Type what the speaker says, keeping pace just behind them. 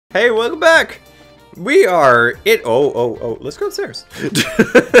Hey, welcome back! We are it. Oh, let's go upstairs.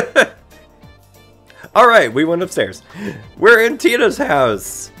 Alright, we went upstairs. We're in Tita's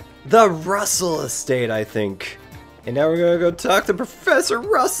house. The Russell estate, I think. And now we're gonna go talk to Professor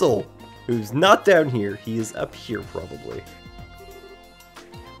Russell, who's not down here. He is up here, probably.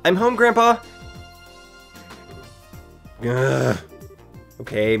 I'm home, Grandpa. Ugh.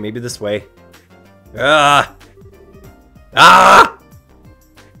 Okay, maybe this way. Ah! Ah!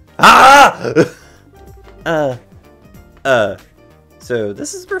 Ah! So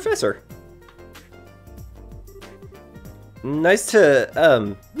this is Professor. Nice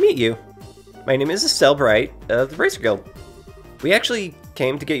to, meet you. My name is Estelle Bright of the Racer Guild. We actually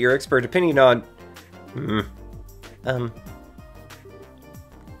came to get your expert opinion on...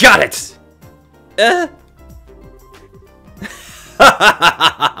 Got it!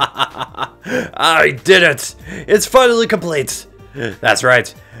 I did it! It's finally complete! That's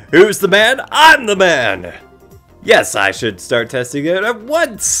right. Who's the man? I'm the man! Yes, I should start testing it at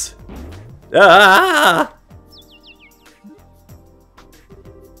once! Ah!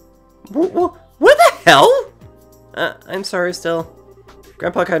 What the hell? I'm sorry, Estelle.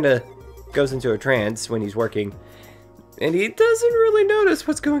 Grandpa kinda goes into a trance when he's working, and he doesn't really notice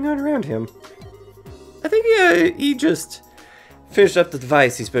what's going on around him. I think he just finished up the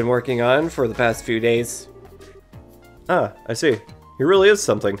device he's been working on for the past few days. Ah, I see. He really is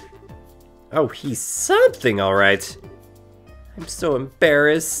something. Oh, he's something, alright. I'm so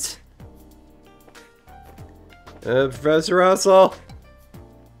embarrassed. Professor Russell?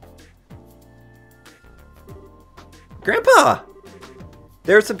 Grandpa!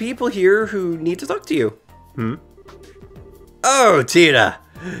 There are some people here who need to talk to you. Oh, Tita!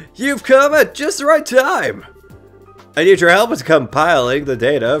 You've come at just the right time! I need your help with compiling the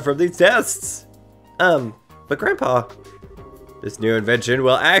data from these tests. But Grandpa, this new invention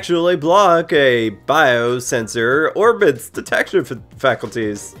will actually block a biosensor orbit's detection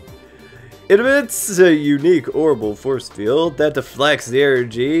faculties. It emits a unique Orbal force field that deflects the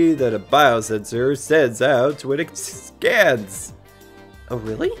energy that a biosensor sends out when it scans. Oh,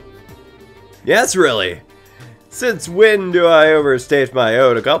 really? Yes, really. Since when do I overstate my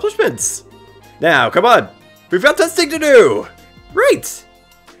own accomplishments? Now, come on. We've got testing to do! Right!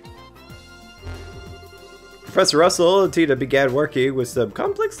 Professor Russell and Tita began working with some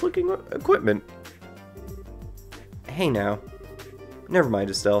complex-looking equipment. Hey now. Never mind,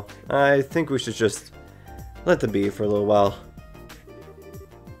 Estelle. I think we should just let them be for a little while.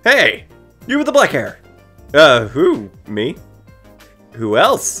 Hey! You with the black hair! Who? Me? Who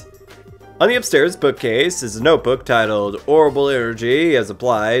else? On the upstairs bookcase is a notebook titled Orbital Energy as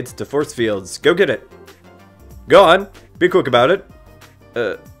Applied to Force Fields. Go get it. Go on. Be quick about it.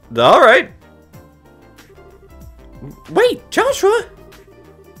 Alright. Wait, Joshua!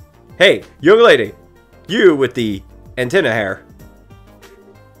 Hey, young lady. You with the antenna hair.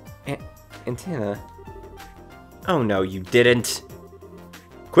 Antenna? Oh no, you didn't.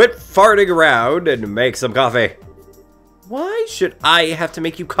 Quit farting around and make some coffee. Why should I have to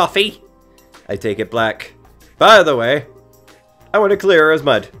make you coffee? I take it black. By the way, I want to clear as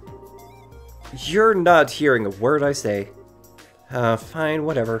mud. You're not hearing a word I say. Fine,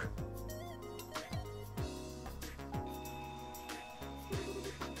 whatever.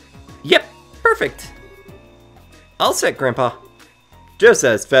 Yep, perfect. All set, Grandpa. Just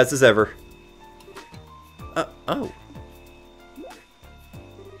as fast as ever. Oh.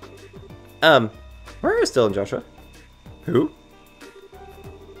 Where are Estelle and Joshua? Who?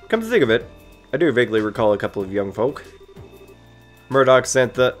 Come to think of it, I do vaguely recall a couple of young folk. Murdoch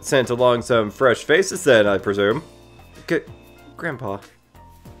sent along some fresh faces then, I presume. Grandpa.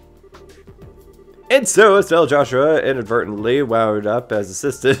 And so Estelle and Joshua inadvertently wound up as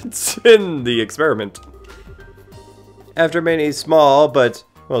assistants in the experiment. After many small but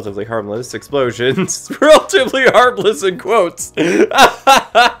relatively harmless explosions, relatively harmless in quotes.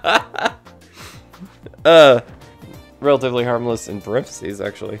 Relatively harmless in parentheses,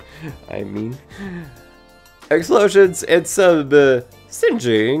 actually. I mean, explosions and some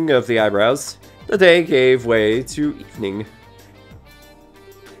singeing of the eyebrows. The day gave way to evening.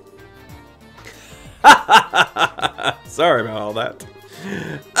 Sorry about all that.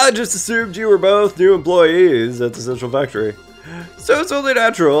 I just assumed you were both new employees at the Central Factory. So it's only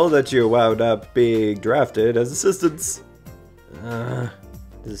natural that you wound up being drafted as assistants.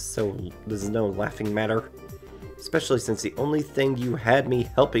 This is no laughing matter. Especially since the only thing you had me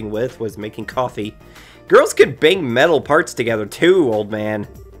helping with was making coffee. Girls can bang metal parts together too, old man.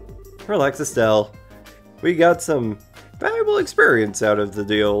 Relax, Estelle. We got some valuable experience out of the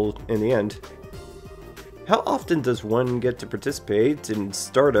deal in the end. How often does one get to participate in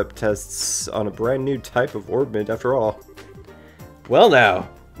startup tests on a brand new type of orbment after all? Well now,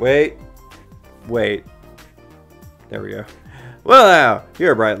 wait. There we go. Well now,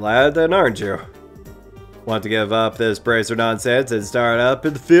 you're a bright lad then, aren't you? Want to give up this bracer nonsense and start up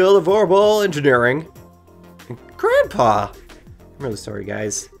in the field of orbital engineering? Grandpa! I'm really sorry,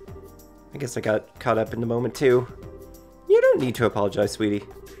 guys. I guess I got caught up in the moment too. You don't need to apologize, sweetie.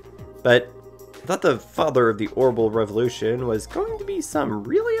 But I thought the father of the Orbal Revolution was going to be some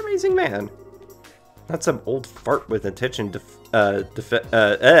really amazing man. Not some old fart with attention deficit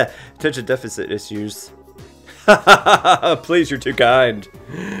issues. Please, you're too kind.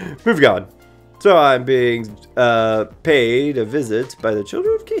 Moving on. So I'm being paid a visit by the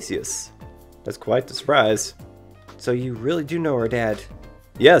children of Cassius. That's quite the surprise. So you really do know our dad?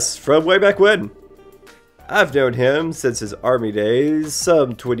 Yes, from way back when. I've known him since his army days,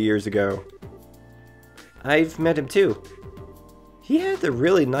 some 20 years ago. I've met him too. He had the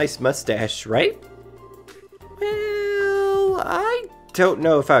really nice mustache, right? Well, I don't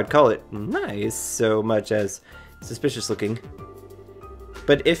know if I would call it nice so much as suspicious looking.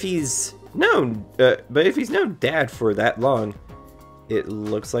 But if he's known Dad for that long, it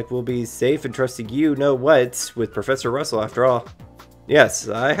looks like we'll be safe in trusting you know what with Professor Russell after all. Yes,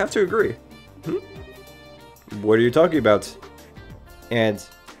 I have to agree. What are you talking about? And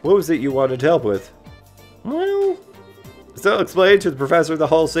what was it you wanted help with? Well, so explain to the professor the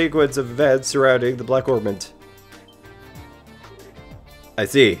whole sequence of events surrounding the Black Orbment. I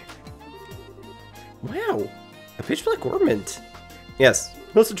see. Wow, a pitch black orbment. Yes,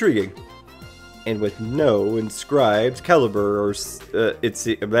 most intriguing. And with no inscribed caliber or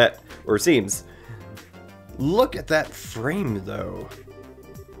seams. Look at that frame, though.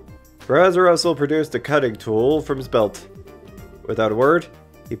 Professor Russell produced a cutting tool from his belt. Without a word,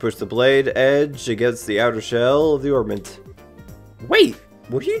 he pushed the blade edge against the outer shell of the orbment. Wait,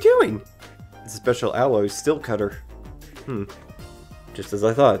 what are you doing? It's a special alloy steel cutter. Just as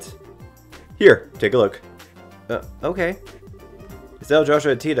I thought. Here, take a look. Okay. Estelle,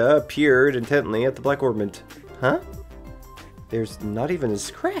 Joshua, and Tita peered intently at the Black Orbment. Huh? There's not even a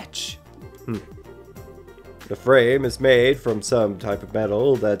scratch. The frame is made from some type of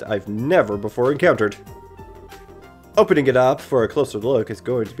metal that I've never before encountered. Opening it up for a closer look is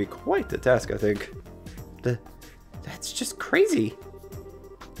going to be quite the task, I think. That's just crazy.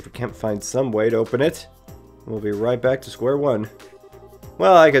 If we can't find some way to open it, we'll be right back to square one.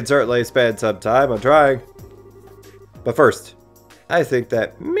 Well, I could certainly spend some time on trying. But first, I think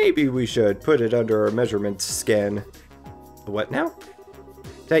that maybe we should put it under a measurement scan. What now?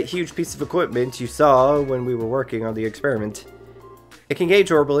 That huge piece of equipment you saw when we were working on the experiment. It can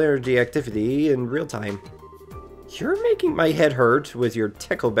gauge orbital energy activity in real time. You're making my head hurt with your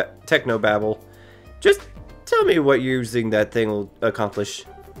techno-babble. Just tell me what using that thing will accomplish.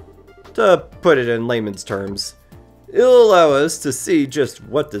 To put it in layman's terms, it'll allow us to see just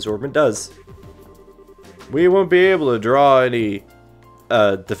what this orbit does. We won't be able to draw any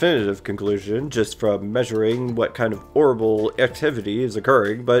definitive conclusion just from measuring what kind of orbital activity is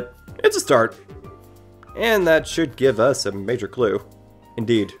occurring, but it's a start. And that should give us a major clue.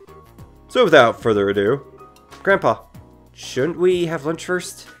 Indeed. So without further ado, Grandpa, shouldn't we have lunch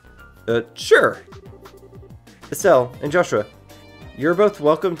first? Sure. Estelle and Joshua, you're both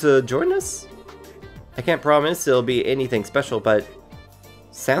welcome to join us. I can't promise it'll be anything special, but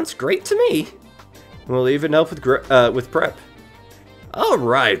sounds great to me. We'll even help with prep. All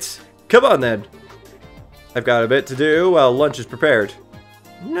right, come on then. I've got a bit to do while lunch is prepared.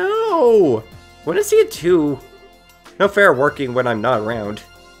 No, want to see it too. No fair working when I'm not around.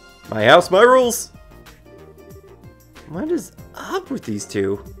 My house, my rules. What is up with these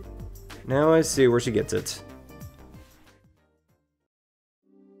two? Now I see where she gets it.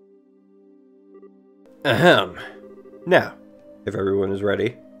 Ahem. Now, if everyone is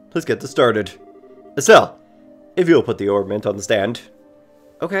ready, let's get this started. Estelle, if you'll put the orbment on the stand.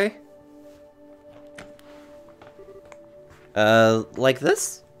 Okay. Like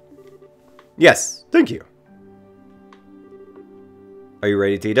this? Yes, thank you. Are you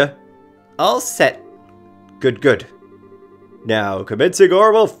ready, Tita? All set. Good. Now, commencing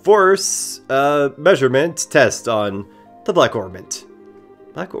orbital force measurement test on the Black Orbment.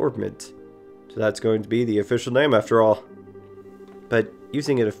 Black Orbment. So that's going to be the official name after all. But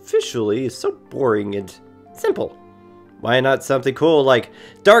using it officially is so boring and simple. Why not something cool like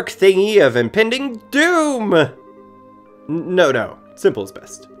Dark Thingy of Impending Doom? No. Simple is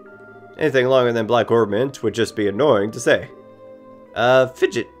best. Anything longer than Black Orbment would just be annoying to say.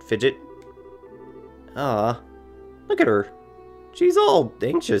 Fidget. Ah, look at her. She's all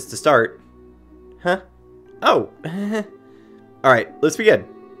anxious to start. Huh? Oh. Alright, let's begin.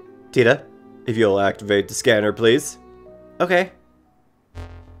 Tita, if you'll activate the scanner, please. Okay.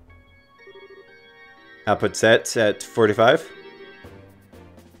 Output set at 45.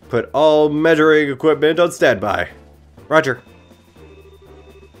 Put all measuring equipment on standby. Roger.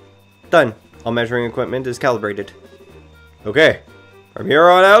 Done. All measuring equipment is calibrated. Okay. From here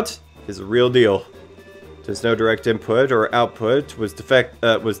on out is a real deal. Since no direct input or output was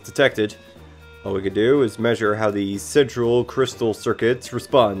detected, all we can do is measure how the central crystal circuit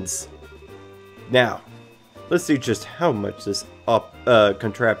responds. Now, let's see just how much this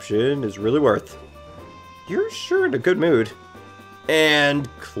contraption is really worth. You're sure in a good mood. And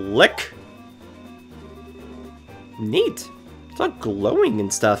click. Neat. It's all glowing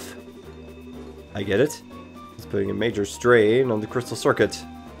and stuff. I get it. It's putting a major strain on the crystal circuit.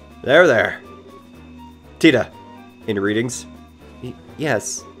 There. Tita, any readings?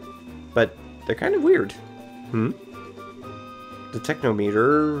 Yes, but they're kind of weird. The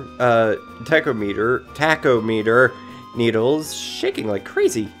tachometer needles shaking like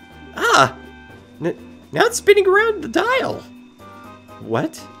crazy. Ah! Now it's spinning around the dial.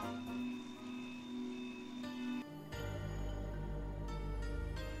 What?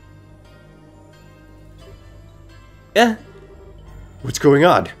 What's going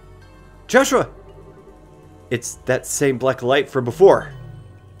on? Joshua! It's that same black light from before.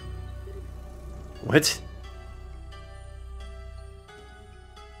 What?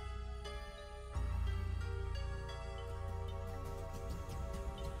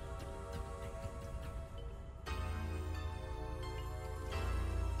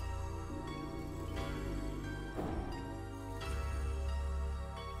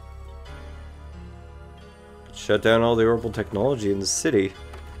 Shut down all the Orbal technology in the city.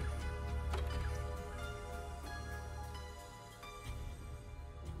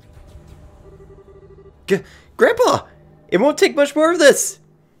 Grandpa! It won't take much more of this!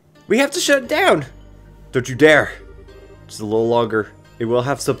 We have to shut it down! Don't you dare! Just a little longer. It will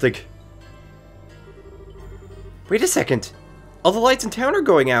have something. Wait a second! All the lights in town are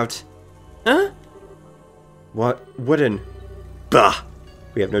going out! Huh? What in? Bah!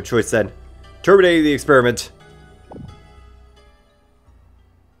 We have no choice then. Terminating the experiment.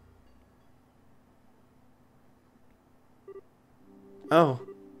 Oh.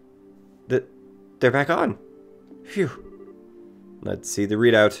 They're back on. Phew. Let's see the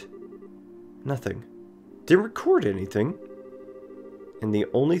readout. Nothing. Didn't record anything. And the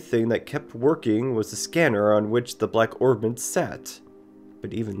only thing that kept working was the scanner on which the Black Orbment sat.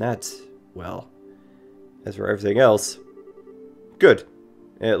 But even that, well, as for everything else, good.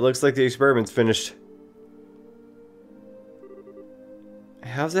 It looks like the experiment's finished.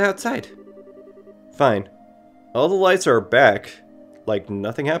 How's it outside? Fine. All the lights are back, like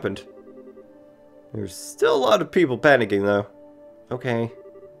nothing happened. There's still a lot of people panicking, though. Okay.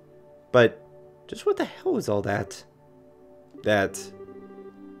 But, just what the hell was all that? That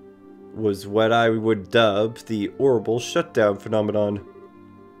was what I would dub the Orbal shutdown phenomenon.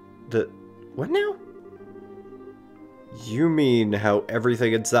 What now? You mean how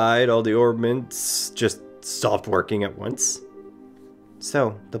everything inside all the orbments just stopped working at once?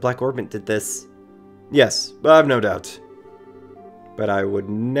 So, the Black Orbment did this. Yes, I've no doubt. But I would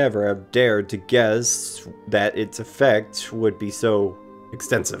never have dared to guess that its effect would be so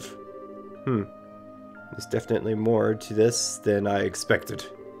extensive. There's definitely more to this than I expected.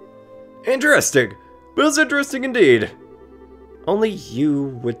 Interesting! But interesting indeed. Only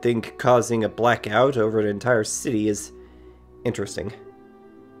you would think causing a blackout over an entire city is interesting.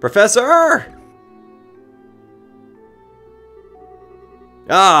 Professor!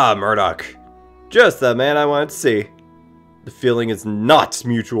 Ah, Murdoch. Just the man I wanted to see. The feeling is not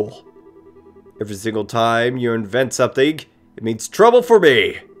mutual. Every single time you invent something, it means trouble for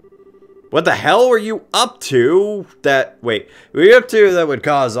me. What the hell were you up to that... Wait, were you up to that would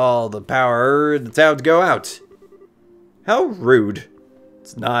cause all the power in the town to go out? How rude.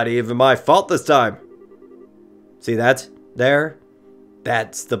 It's not even my fault this time. See that? There?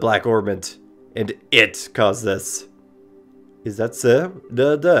 That's the Black Orbment. And it caused this. Is that so? Is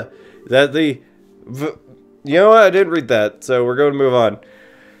that the... You know what? I didn't read that, so we're going to move on.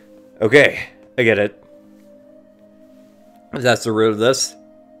 Okay, I get it. If that's the root of this,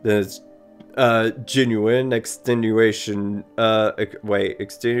 then it's genuine extenuation.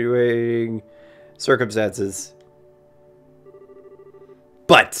 Extenuating circumstances.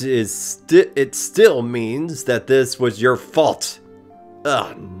 But it still means that this was your fault.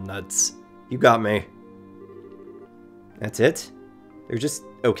 Ugh, nuts. You got me. That's it? They're just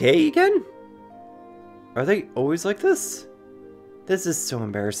okay again? Are they always like this? This is so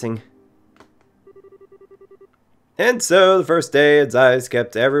embarrassing. And so the first day in Zeiss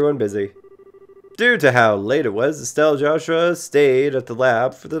kept everyone busy. Due to how late it was, Estelle and Joshua stayed at the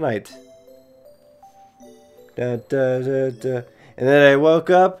lab for the night. Da, da, da, da. And then I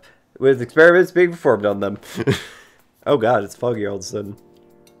woke up with experiments being performed on them. Oh god, it's foggy all of a sudden.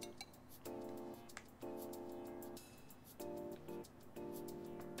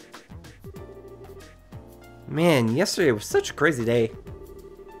 Man, yesterday was such a crazy day.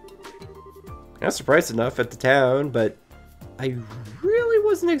 I was surprised enough at the town, but I really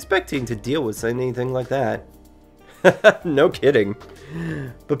wasn't expecting to deal with anything like that. No kidding.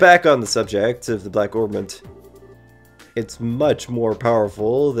 But back on the subject of the Black Orbment. It's much more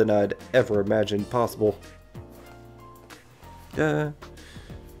powerful than I'd ever imagined possible. Da,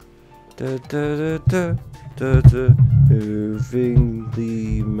 da, da, da, da, da, moving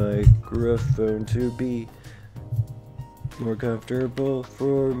the microphone to be more comfortable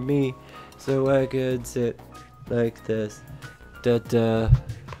for me, so I could sit like this. Da da.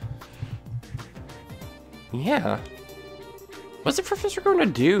 Yeah. What's the professor going to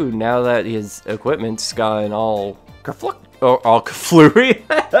do now that his equipment's gotten all kaflooey?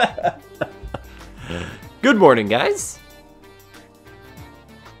 Good morning, guys.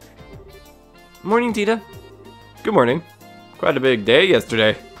 Morning, Tita. Good morning. Quite a big day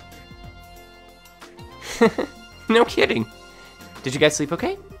yesterday. No kidding. Did you guys sleep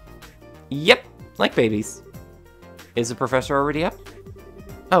okay? Yep, like babies. Is the professor already up?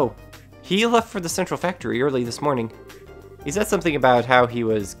 Oh, he left for the central factory early this morning. He said something about how he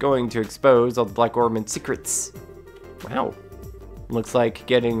was going to expose all the Black Orbment secrets. Wow. Looks like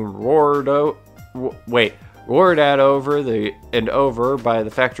getting roared at over by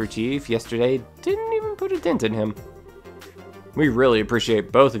the factory chief yesterday didn't even put a dent in him. We really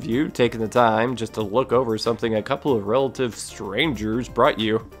appreciate both of you taking the time just to look over something a couple of relative strangers brought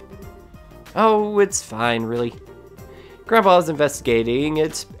you. Oh, it's fine, really. Grandpa's investigating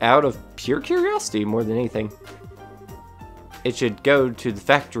it out of pure curiosity more than anything. It should go to the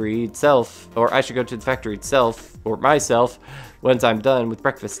factory itself, or I should go to the factory itself, or myself, once I'm done with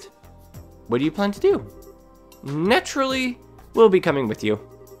breakfast. What do you plan to do? Naturally, we'll be coming with you.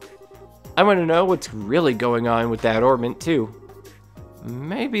 I want to know what's really going on with that orbment, too.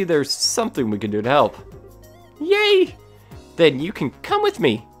 Maybe there's something we can do to help. Yay! Then you can come with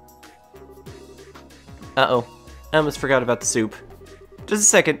me. Uh-oh. I almost forgot about the soup. Just a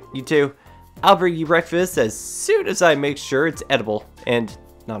second, you two. I'll bring you breakfast as soon as I make sure it's edible and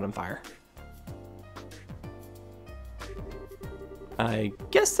not on fire. I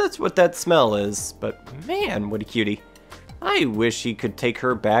guess that's what that smell is, but man, what a cutie. I wish he could take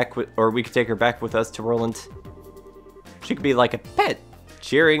her back, or we could take her back with us to Roland. She could be like a pet,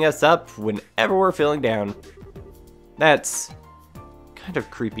 cheering us up whenever we're feeling down. That's kind of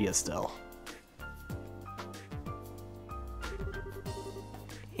creepy, Estelle.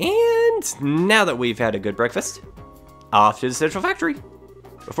 And now that we've had a good breakfast, off to the central factory.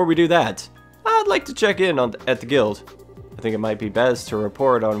 Before we do that, I'd like to check in at the guild. I think it might be best to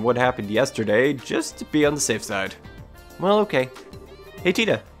report on what happened yesterday, just to be on the safe side. Well, okay. Hey,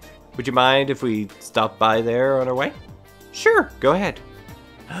 Tita, would you mind if we stop by there on our way? Sure, go ahead.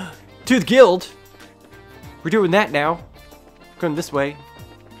 To the guild. We're doing that now. Going this way.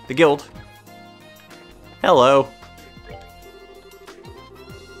 The guild. Hello.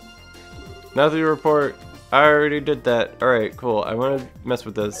 Nothing to report. I already did that. Alright, cool. I want to mess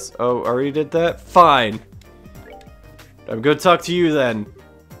with this. Oh, already did that? Fine. I'm gonna talk to you then.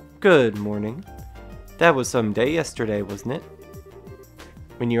 Good morning. That was some day yesterday, wasn't it?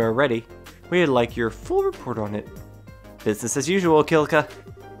 When you are ready, we'd like your full report on it. Business as usual, Kilka.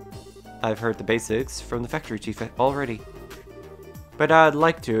 I've heard the basics from the factory chief already. But I'd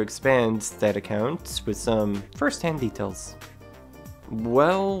like to expand that account with some first-hand details.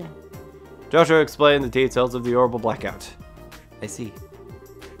 Well, Joshua explained the details of the Orbal Blackout. I see.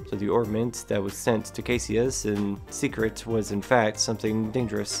 So the orbment that was sent to Cassius in secret was in fact something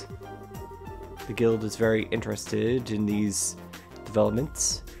dangerous. The guild is very interested in these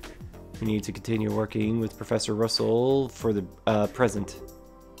developments. We need to continue working with Professor Russell for the present.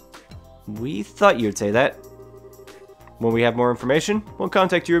 We thought you'd say that. When we have more information, we'll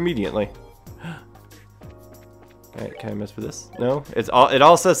contact you immediately. Alright, can I mess with this? No? It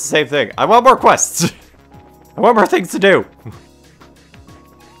all says the same thing. I want more quests! I want more things to do!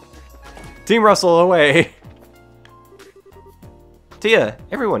 Team Russell away! Tia,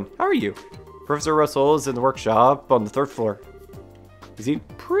 everyone, how are you? Professor Russell is in the workshop on the 3rd floor. He seemed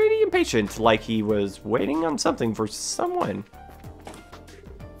pretty impatient, like he was waiting on something for someone.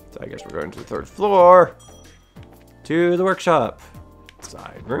 So I guess we're going to the 3rd floor. To the workshop.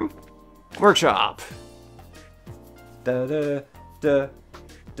 Side room. Workshop. Da da da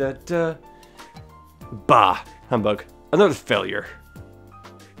da da. Bah, humbug. Another failure.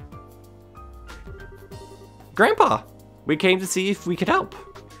 Grandpa, we came to see if we could help.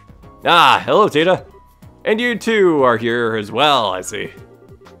 Ah, hello, Tita. And you two are here as well, I see.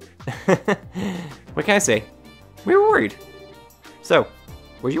 What can I say? We were worried. So,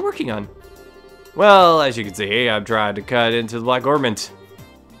 what are you working on? Well, as you can see, I've tried to cut into the Black Orbment,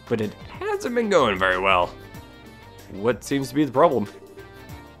 but it hasn't been going very well. What seems to be the problem?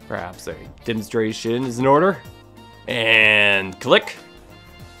 Perhaps a demonstration is in order? And click.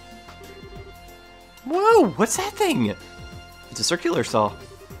 Whoa, what's that thing? It's a circular saw.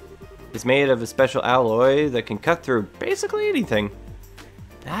 It's made of a special alloy that can cut through basically anything.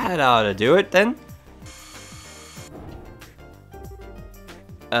 That ought to do it then.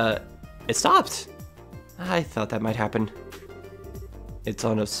 It stopped. I thought that might happen. It's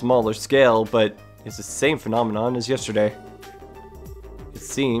on a smaller scale, but it's the same phenomenon as yesterday. It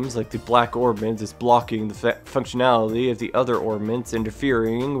seems like the Black Orbment is blocking the functionality of the other orbments,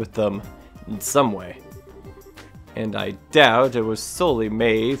 interfering with them in some way. And I doubt it was solely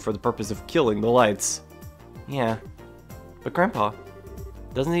made for the purpose of killing the lights. Yeah. But Grandpa,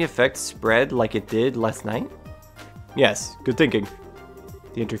 doesn't the effect spread like it did last night? Yes, good thinking.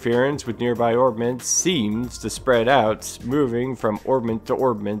 The interference with nearby orbments seems to spread out, moving from orbment to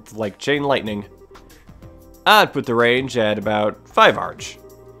orbment like chain lightning. I'd put the range at about 5 arch.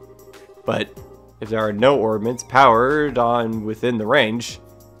 But if there are no orbments powered on within the range,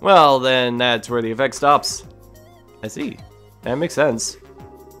 well then that's where the effect stops. I see. That makes sense.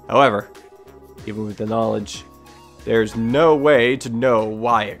 However, even with the knowledge, there's no way to know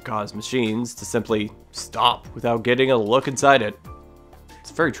why it caused machines to simply stop without getting a look inside it.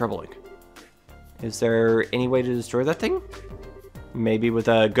 It's very troubling. Is there any way to destroy that thing? Maybe with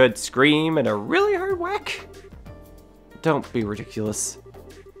a good scream and a really hard whack? Don't be ridiculous.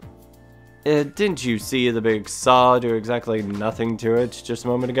 Didn't you see the big saw do exactly nothing to it just a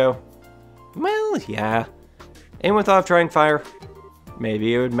moment ago? Well, yeah. Anyone thought of trying fire?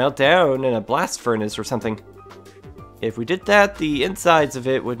 Maybe it would melt down in a blast furnace or something. If we did that, the insides of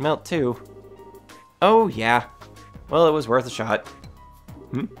it would melt too. Oh yeah. Well, it was worth a shot.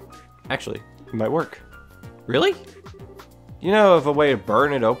 Actually, it might work. Really? You know of a way to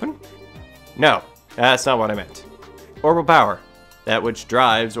burn it open? No, that's not what I meant. Orbal power, that which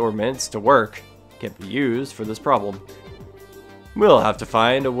drives orbments to work, can be used for this problem. We'll have to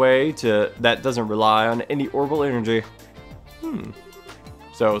find a way that doesn't rely on any Orbal energy.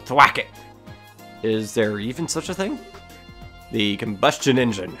 So thwack it. Is there even such a thing? The combustion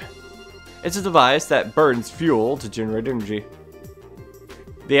engine. It's a device that burns fuel to generate energy.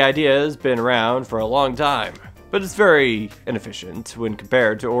 The idea has been around for a long time, but it's very inefficient when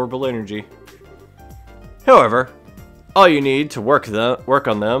compared to Orbal energy. However, all you need to work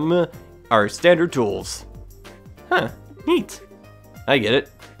on them are standard tools. Huh, neat. I get it.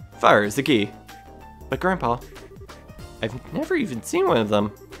 Fire is the key. But Grandpa, I've never even seen one of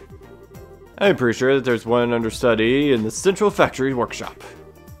them. I'm pretty sure that there's one under study in the central factory workshop.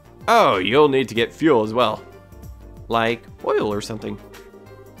 Oh, you'll need to get fuel as well. Like oil or something.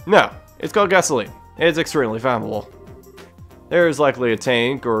 No, it's called gasoline. It's extremely flammable. There's likely a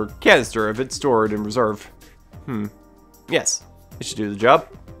tank or canister of it stored in reserve. Yes, it should do the job.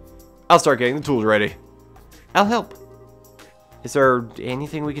 I'll start getting the tools ready. I'll help. Is there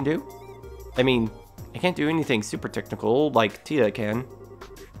anything we can do? I mean, I can't do anything super technical like Tita can.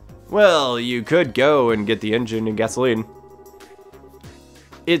 Well, you could go and get the engine and gasoline.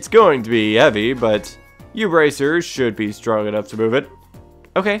 It's going to be heavy, but you bracers should be strong enough to move it.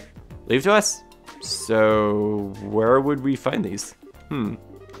 Okay, leave it to us. So, where would we find these?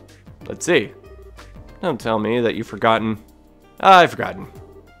 Let's see. Don't tell me that you've forgotten. I've forgotten.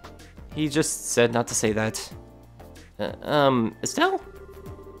 He just said not to say that. Estelle?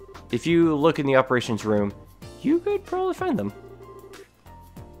 If you look in the operations room, you could probably find them.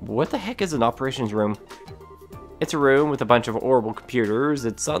 What the heck is an operations room? It's a room with a bunch of Orbal computers.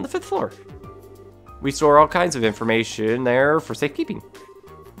 It's on the 5th floor. We store all kinds of information there for safekeeping.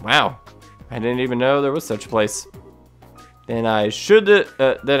 Wow, I didn't even know there was such a place. Then I should,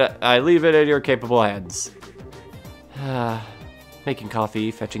 then I leave it in your capable hands. Making coffee,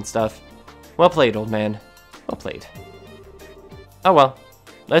 fetching stuff. Well played, old man. Well played. Oh well,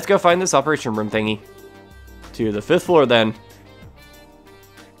 let's go find this operation room thingy. To the 5th floor then.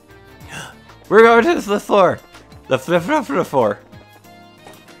 We're going to the 5th floor. The 5th floor.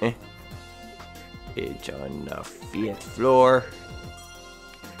 It's on the 5th floor.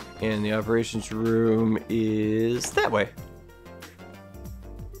 And the operations room is that way.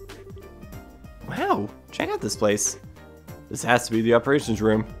 Wow, check out this place. This has to be the operations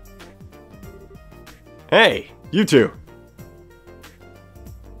room. Hey, you two.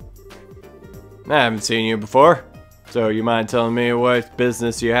 I haven't seen you before, so you mind telling me what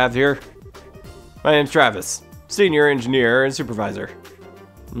business you have here? My name's Travis, senior engineer and supervisor.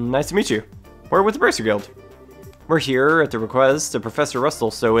 Nice to meet you. We're with the Bracer Guild. We're here at the request of Professor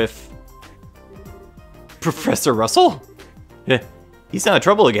Russell, so if... Professor Russell? He's not in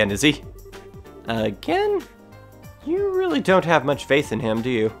trouble again, is he? Again? You really don't have much faith in him, do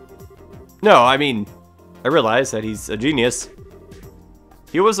you? No, I mean, I realize that he's a genius.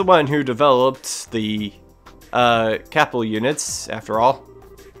 He was the one who developed the capital units, after all.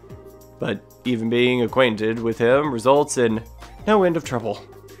 But even being acquainted with him results in no end of trouble.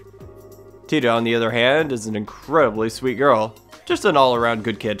 Tita, on the other hand, is an incredibly sweet girl. Just an all-around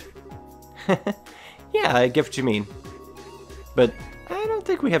good kid. Yeah, I get what you mean. But I don't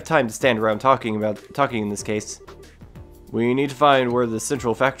think we have time to stand around talking in this case. We need to find where the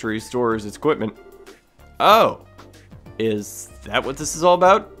central factory stores its equipment. Oh, is that what this is all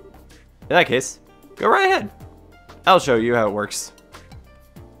about? In that case, go right ahead. I'll show you how it works.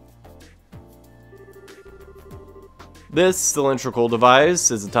 This cylindrical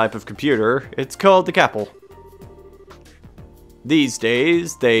device is a type of computer. It's called the Capel. These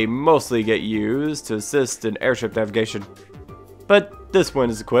days, they mostly get used to assist in airship navigation. But this one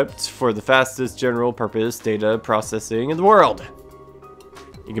is equipped for the fastest general purpose data processing in the world.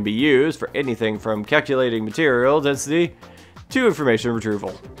 It can be used for anything from calculating material density to information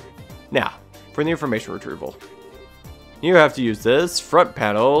retrieval. Now, for the information retrieval. You have to use this front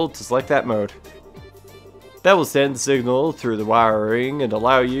panel to select that mode. That will send the signal through the wiring and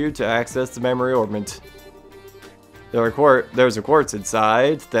allow you to access the memory orbment. There's a quartz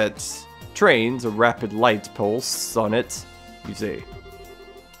inside that trains a rapid light pulse on it, you see.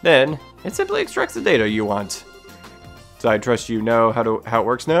 Then, it simply extracts the data you want. So I trust you know how it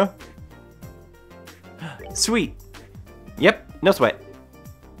works now? Sweet. Yep, no sweat.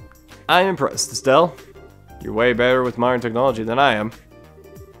 I'm impressed, Estelle. You're way better with modern technology than I am.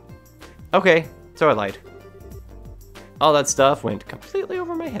 Okay, so I lied. All that stuff went completely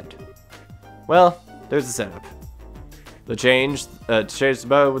over my head. Well, there's the setup. To change the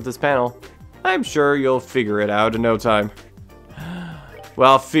mode with this panel, I'm sure you'll figure it out in no time.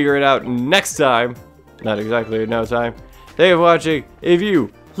 Well, I'll figure it out next time. Not exactly in no time. Thank you for watching. If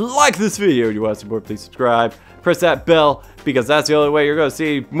you like this video and you want to support, please subscribe. Press that bell, because that's the only way you're going to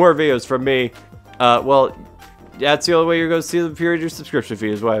see more videos from me. Well, that's the only way you're going to see them period your subscription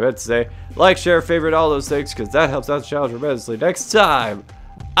fee is what I meant to say. Like, share, favorite, all those things, because that helps out the channel tremendously. Next time,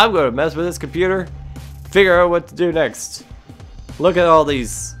 I'm going to mess with this computer, figure out what to do next. Look at all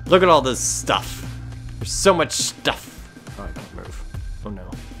this stuff. There's so much stuff. Oh, I can't move. Oh no.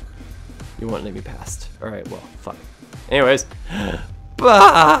 You won't let me past. Alright, well, fine. Anyways,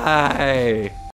 bye!